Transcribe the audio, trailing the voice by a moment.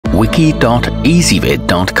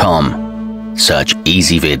wiki.ezvid.com. Search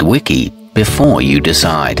Ezvid Wiki before you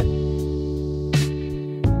decide.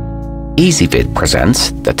 Ezvid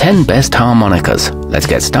presents the 10 best harmonicas. Let's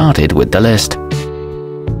get started with the list.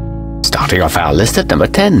 Starting off our list at number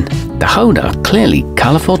 10, the hohner, clearly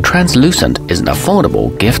colourful translucent, is an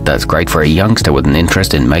affordable gift that's great for a youngster with an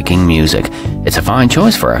interest in making music. It's a fine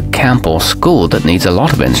choice for a camp or school that needs a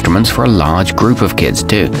lot of instruments for a large group of kids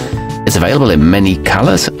too. It's available in many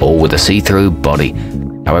colours or with a see-through body.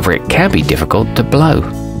 However, it can be difficult to blow.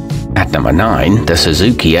 At number 9, the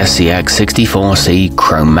Suzuki SCX64C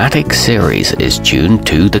Chromatix series is tuned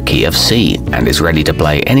to the key of C and is ready to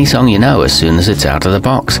play any song you know as soon as it's out of the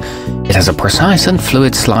box. It has a precise and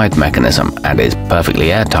fluid slide mechanism and is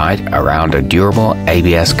perfectly airtight around a durable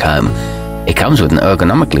ABS comb. It comes with an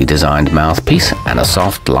ergonomically designed mouthpiece and a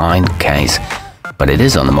soft lined case, but it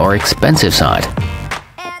is on the more expensive side.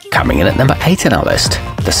 Coming in at number 8 on our list,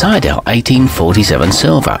 the Seydel 1847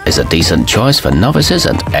 Silver is a decent choice for novices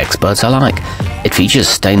and experts alike. It features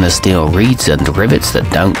stainless steel reeds and rivets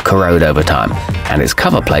that don't corrode over time, and its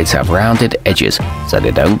cover plates have rounded edges so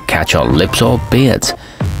they don't catch on lips or beards.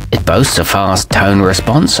 It boasts a fast tone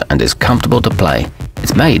response and is comfortable to play.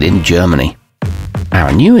 It's made in Germany.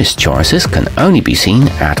 Our newest choices can only be seen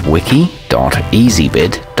at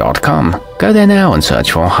wiki.ezvid.com. Go there now and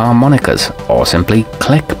search for harmonicas, or simply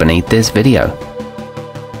click beneath this video.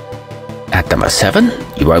 At number 7,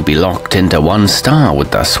 you won't be locked into one star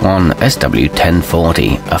with the Swan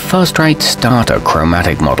SW1040, a first-rate starter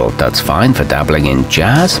chromatic model that's fine for dabbling in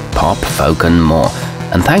jazz, pop, folk and more.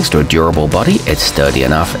 And thanks to a durable body, it's sturdy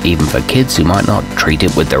enough even for kids who might not treat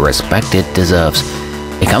it with the respect it deserves.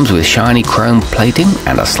 It comes with shiny chrome plating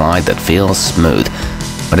and a slide that feels smooth,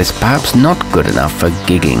 but it's perhaps not good enough for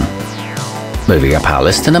gigging. Moving up our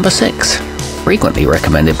list to number 6. Frequently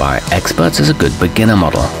recommended by experts as a good beginner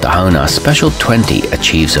model, the Hohner Special 20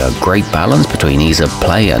 achieves a great balance between ease of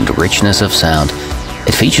play and richness of sound.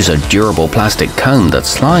 It features a durable plastic comb that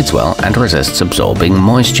slides well and resists absorbing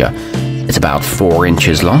moisture. It's about 4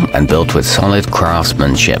 inches long and built with solid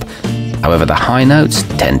craftsmanship. However, the high notes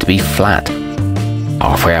tend to be flat.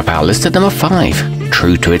 Halfway up our list at number 5.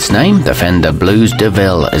 True to its name, the Fender Blues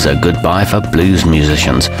DeVille is a good buy for blues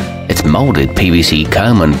musicians. Its molded PVC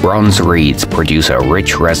comb and bronze reeds produce a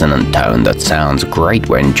rich resonant tone that sounds great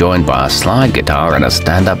when joined by a slide guitar and a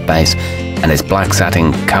stand-up bass, and its black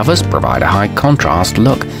satin covers provide a high contrast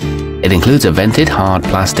look. It includes a vented hard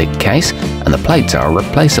plastic case and the plates are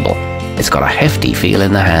replaceable. It's got a hefty feel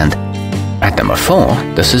in the hand. At number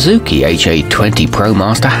 4, the Suzuki HA20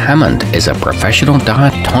 Promaster Hammond is a professional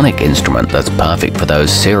diatonic instrument that's perfect for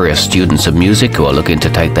those serious students of music who are looking to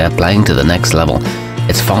take their playing to the next level.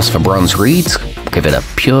 Its phosphor bronze reeds give it a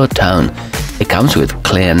pure tone. It comes with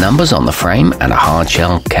clear numbers on the frame and a hard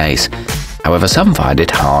shell case. However, some find it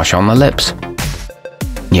harsh on the lips.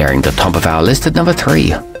 Nearing the top of our list at number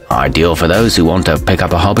 3. Ideal for those who want to pick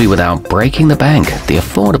up a hobby without breaking the bank, the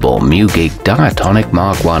affordable mugig diatonic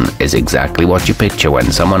Mark I is exactly what you picture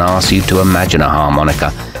when someone asks you to imagine a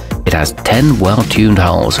harmonica. It has 10 well-tuned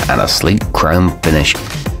holes and a sleek chrome finish.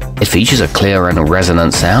 It features a clear and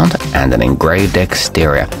resonant sound and an engraved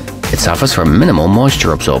exterior. It suffers from minimal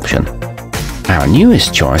moisture absorption. Our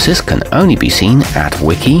newest choices can only be seen at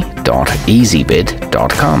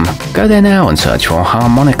wiki.ezvid.com. Go there now and search for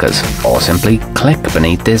harmonicas, or simply click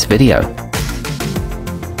beneath this video.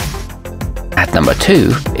 At number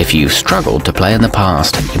 2, if you've struggled to play in the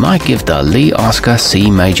past, you might give the Lee Oskar C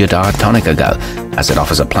Major Diatonic a go, as it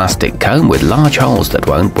offers a plastic comb with large holes that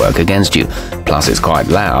won't work against you. Plus it's quite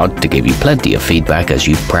loud to give you plenty of feedback as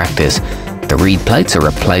you practice. The reed plates are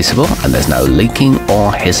replaceable and there's no leaking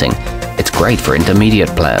or hissing. It's great for intermediate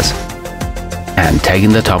players. And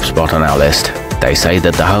taking the top spot on our list, they say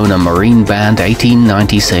that the Hohner Marine Band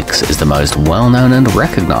 1896 is the most well-known and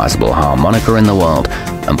recognizable harmonica in the world,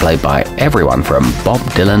 and played by everyone from Bob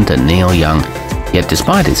Dylan to Neil Young. Yet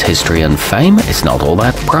despite its history and fame, it's not all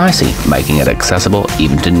that pricey, making it accessible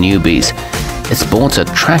even to newbies. It sports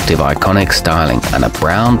attractive iconic styling and a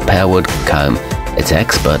brown pearwood comb. It's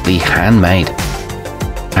expertly handmade.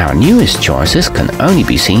 Our newest choices can only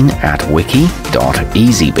be seen at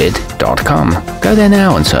wiki.ezvid.com. Go there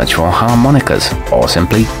now and search for harmonicas, or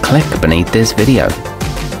simply click beneath this video.